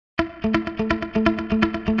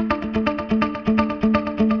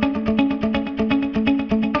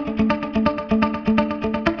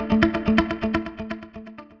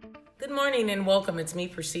welcome. It's me,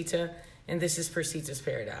 Persita, and this is Persita's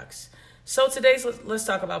Paradox. So let's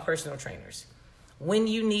talk about personal trainers. When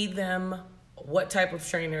you need them, what type of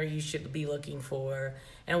trainer you should be looking for,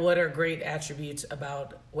 and what are great attributes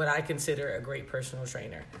about what I consider a great personal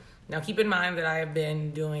trainer. Now, keep in mind that I have been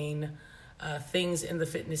doing things in the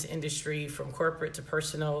fitness industry, from corporate to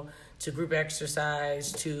personal to group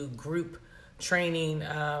exercise to group training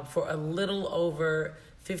for a little over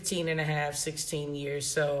 15 and a half, 16 years.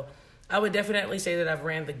 So I would definitely say that I've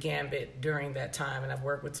ran the gambit during that time, and I've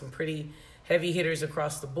worked with some pretty heavy hitters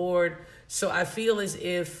across the board. So I feel as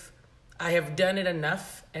if I have done it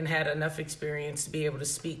enough and had enough experience to be able to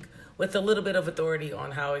speak with a little bit of authority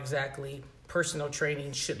on how exactly personal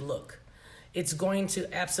training should look. It's going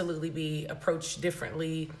to absolutely be approached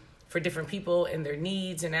differently for different people and their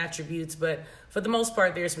needs and attributes, but for the most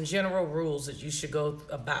part, there's some general rules that you should go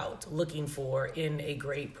about looking for in a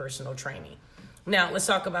great personal training. Now, let's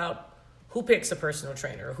talk about who picks a personal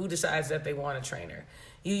trainer or who decides that they want a trainer.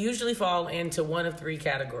 You usually fall into one of three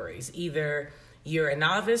categories. Either you're a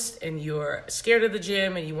novice and you're scared of the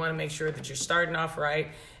gym and you want to make sure that you're starting off right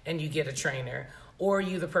and you get a trainer, or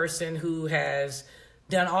you're the person who has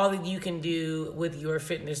done all that you can do with your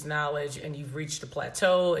fitness knowledge and you've reached a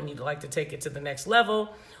plateau and you'd like to take it to the next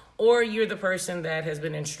level, or you're the person that has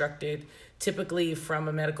been instructed, typically from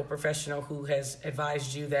a medical professional who has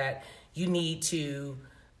advised you that you need to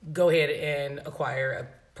go ahead and acquire a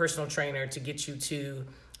personal trainer to get you to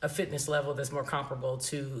a fitness level that's more comparable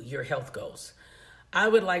to your health goals. I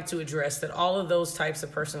would like to address that all of those types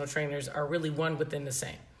of personal trainers are really one within the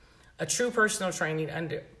same. A true personal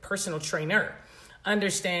trainer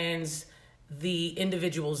understands the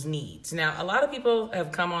individual's needs. Now, a lot of people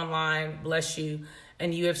have come online, bless you,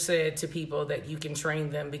 and you have said to people that you can train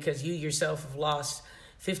them because you yourself have lost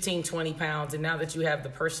 15, 20 pounds, and now that you have the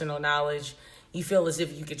personal knowledge, you feel as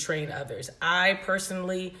if you could train others. I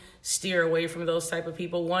personally steer away from those type of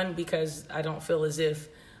people. One, because I don't feel as if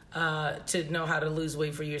to know how to lose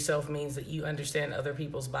weight for yourself means that you understand other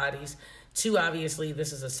people's bodies. Two, obviously,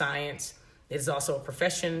 this is a science. It is also a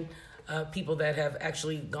profession. People that have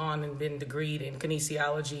actually gone and been degreed in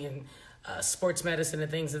kinesiology and sports medicine and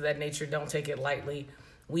things of that nature don't take it lightly.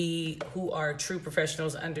 We who are true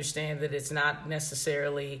professionals understand that it's not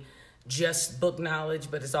necessarily just book knowledge,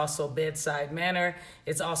 but it's also bedside manner.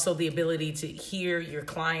 It's also the ability to hear your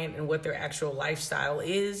client and what their actual lifestyle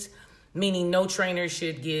is, meaning no trainer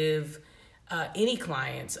should give any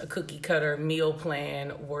clients a cookie cutter meal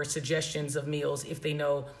plan or suggestions of meals if they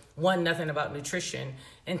know, one, nothing about nutrition,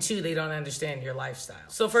 and two, they don't understand your lifestyle.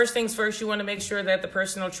 So first things first, you want to make sure that the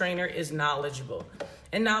personal trainer is knowledgeable.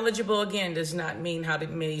 And knowledgeable, again, does not mean how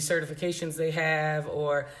many certifications they have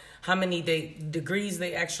or how many degrees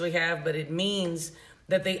they actually have, but it means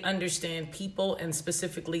that they understand people and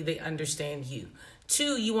specifically they understand you.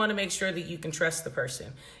 Two, you want to make sure that you can trust the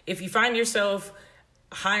person. If you find yourself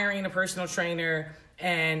hiring a personal trainer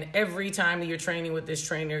and every time you're training with this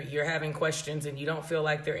trainer, you're having questions and you don't feel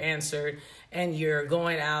like they're answered, and you're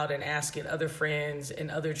going out and asking other friends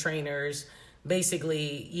and other trainers,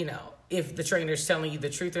 basically, if the trainer's telling you the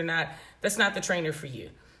truth or not, that's not the trainer for you.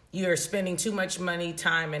 You're spending too much money,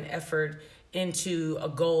 time, and effort into a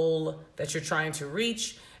goal that you're trying to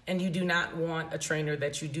reach, and you do not want a trainer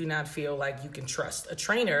that you do not feel like you can trust. A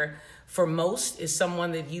trainer, for most, is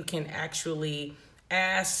someone that you can actually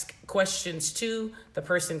ask questions to. The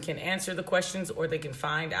person can answer the questions or they can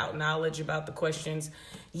find out knowledge about the questions.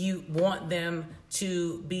 You want them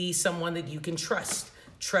to be someone that you can trust.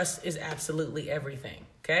 Trust is absolutely everything,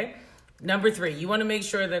 okay? Number three, you want to make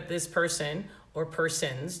sure that this person or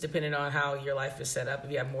persons, depending on how your life is set up,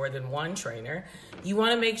 if you have more than one trainer, you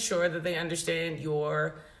want to make sure that they understand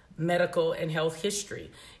your medical and health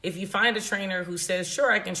history. If you find a trainer who says,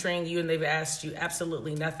 sure, I can train you, and they've asked you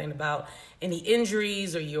absolutely nothing about any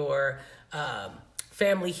injuries or your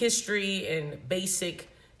family history and basic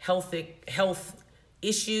health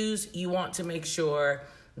issues, you want to make sure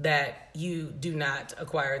that you do not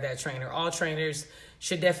acquire that trainer. All trainers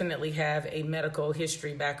should definitely have a medical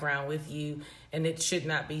history background with you, and it should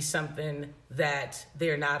not be something that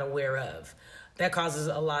they're not aware of. That causes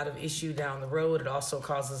a lot of issue down the road. It also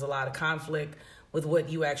causes a lot of conflict with what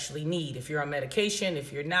you actually need. If you're on medication,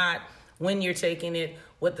 if you're not, when you're taking it,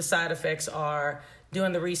 what the side effects are,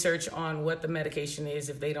 doing the research on what the medication is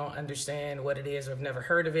if they don't understand what it is or have never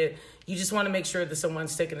heard of it. You just want to make sure that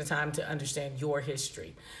someone's taking the time to understand your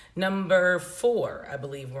history. Number 4, I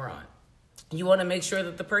believe we're on. You want to make sure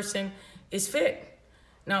that the person is fit.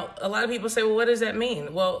 Now, a lot of people say, well, what does that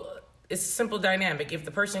mean? Well, it's a simple dynamic. If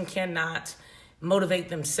the person cannot motivate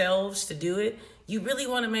themselves to do it, you really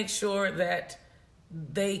want to make sure that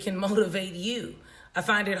they can motivate you. I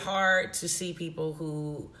find it hard to see people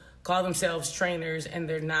who call themselves trainers and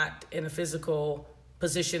they're not in a physical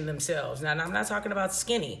position themselves. Now, I'm not talking about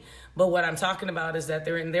skinny, but what I'm talking about is that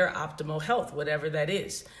they're in their optimal health, whatever that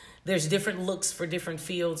is. There's different looks for different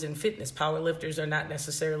fields in fitness. Powerlifters are not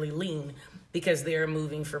necessarily lean because they're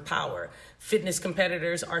moving for power. Fitness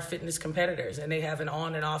competitors are fitness competitors, and they have an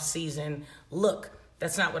on and off season look.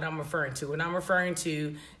 That's not what I'm referring to. What I'm referring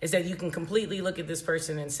to is that you can completely look at this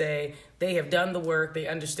person and say they have done the work, they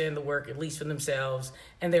understand the work, at least for themselves,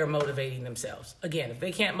 and they're motivating themselves. Again, if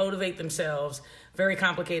they can't motivate themselves, very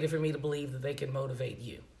complicated for me to believe that they can motivate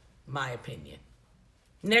you, my opinion.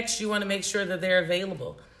 Next, you want to make sure that they're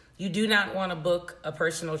available. You do not want to book a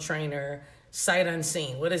personal trainer sight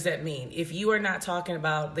unseen. What does that mean? If you are not talking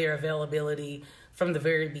about their availability from the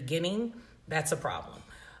very beginning, that's a problem.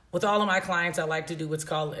 With all of my clients, I like to do what's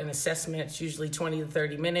called an assessment. It's usually 20 to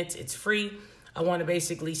 30 minutes. It's free. I want to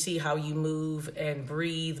basically see how you move and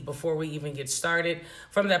breathe before we even get started.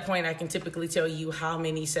 From that point, I can typically tell you how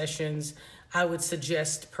many sessions I would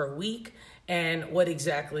suggest per week and what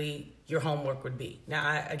exactly your homework would be. Now,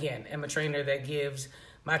 I, again, am a trainer that gives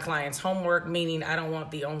my clients homework, meaning I don't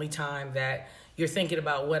want the only time that you're thinking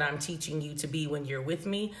about what I'm teaching you to be when you're with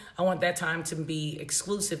me. I want that time to be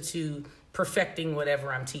exclusive to perfecting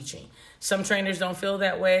whatever I'm teaching. Some trainers don't feel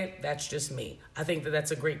that way. That's just me. I think that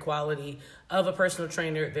that's a great quality of a personal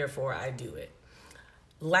trainer. Therefore, I do it.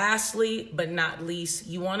 Lastly, but not least,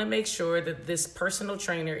 you want to make sure that this personal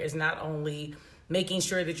trainer is not only making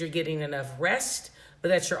sure that you're getting enough rest, but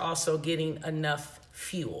that you're also getting enough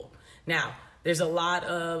fuel. Now, there's a lot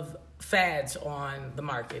of fads on the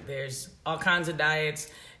market. There's all kinds of diets,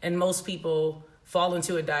 and most people fall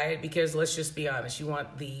into a diet because, let's just be honest, you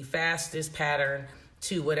want the fastest pattern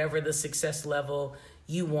to whatever the success level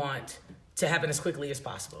you want to happen as quickly as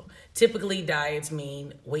possible. Typically, diets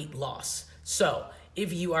mean weight loss. So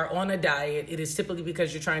if you are on a diet, it is typically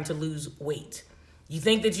because you're trying to lose weight. You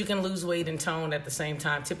think that you can lose weight and tone at the same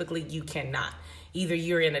time. Typically, you cannot. Either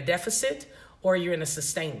you're in a deficit or you're in a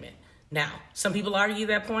sustainment. Now, some people argue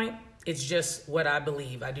that point. It's just what I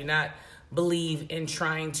believe. I do not believe in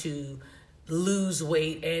trying to lose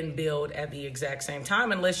weight and build at the exact same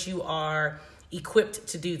time unless you are equipped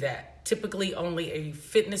to do that. Typically, only a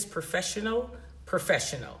fitness professional,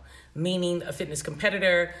 meaning a fitness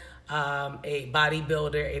competitor, a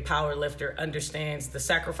bodybuilder, a power lifter, understands the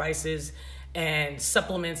sacrifices and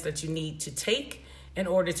supplements that you need to take in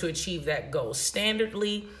order to achieve that goal.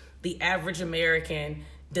 Standardly, the average American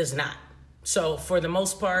does not. So for the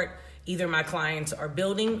most part, either my clients are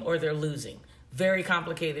building or they're losing. Very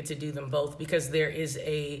complicated to do them both because there is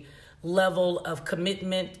a level of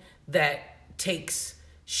commitment that takes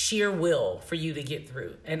sheer will for you to get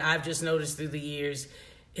through. And I've just noticed through the years,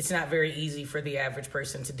 it's not very easy for the average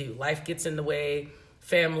person to do. Life gets in the way,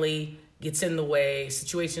 family gets in the way,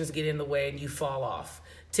 situations get in the way, and you fall off.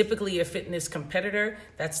 Typically a fitness competitor,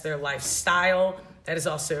 that's their lifestyle. That is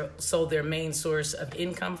also their main source of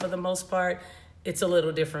income for the most part. It's a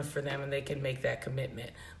little different for them and they can make that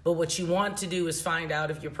commitment. But what you want to do is find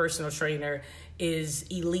out if your personal trainer is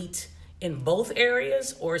elite in both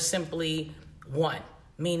areas or simply one.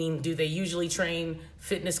 Meaning, do they usually train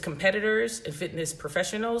fitness competitors and fitness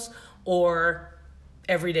professionals or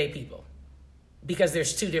everyday people? Because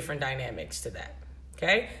there's two different dynamics to that,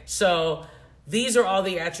 okay? So these are all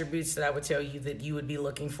the attributes that I would tell you that you would be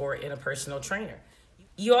looking for in a personal trainer.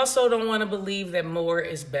 You also don't want to believe that more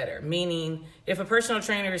is better, meaning if a personal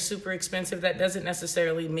trainer is super expensive, that doesn't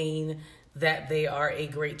necessarily mean that they are a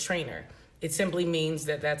great trainer. It simply means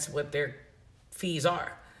that that's what their fees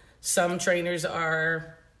are. Some trainers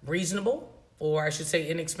are reasonable, or I should say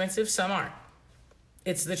inexpensive, some aren't.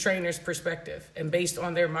 It's the trainer's perspective, and based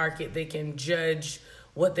on their market, they can judge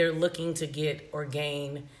what they're looking to get or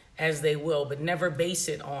gain as they will, but never base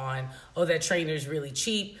it on, oh, that trainer's really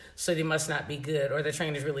cheap, so they must not be good, or that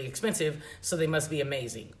trainer's really expensive, so they must be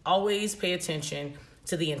amazing. Always pay attention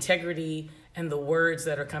to the integrity and the words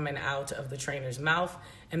that are coming out of the trainer's mouth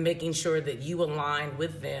and making sure that you align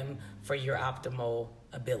with them for your optimal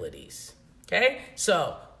abilities. Okay?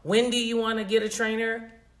 So when do you want to get a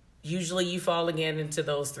trainer? Usually you fall again into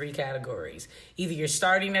those three categories. Either you're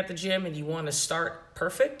starting at the gym and you want to start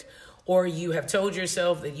perfect, or you have told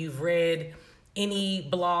yourself that you've read any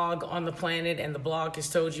blog on the planet and the blog has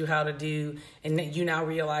told you how to do, and that you now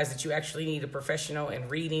realize that you actually need a professional and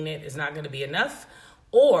reading it is not going to be enough.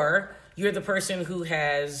 Or you're the person who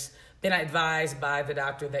has been advised by the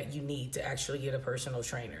doctor that you need to actually get a personal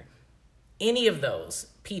trainer. Any of those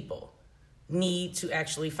people need to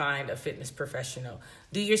actually find a fitness professional.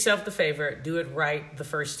 Do yourself the favor, do it right the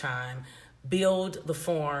first time. build the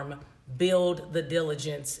form, build the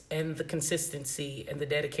diligence and the consistency and the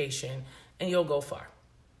dedication, and you'll go far.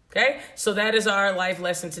 Okay, so that is our life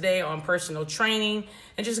lesson today on personal training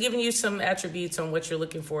and just giving you some attributes on what you're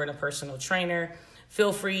looking for in a personal trainer.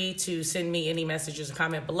 Feel free to send me any messages and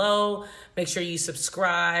comment below. Make sure you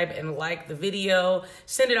subscribe and like the video.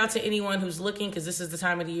 Send it out to anyone who's looking, because this is the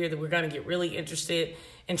time of the year that we're going to get really interested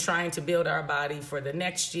in trying to build our body for the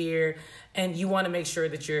next year. And you want to make sure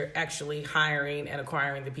that you're actually hiring and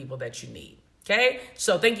acquiring the people that you need. Okay,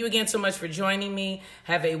 so thank you again so much for joining me.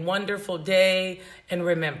 Have a wonderful day. And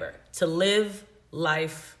remember to live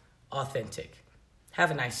life authentic.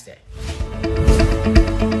 Have a nice day.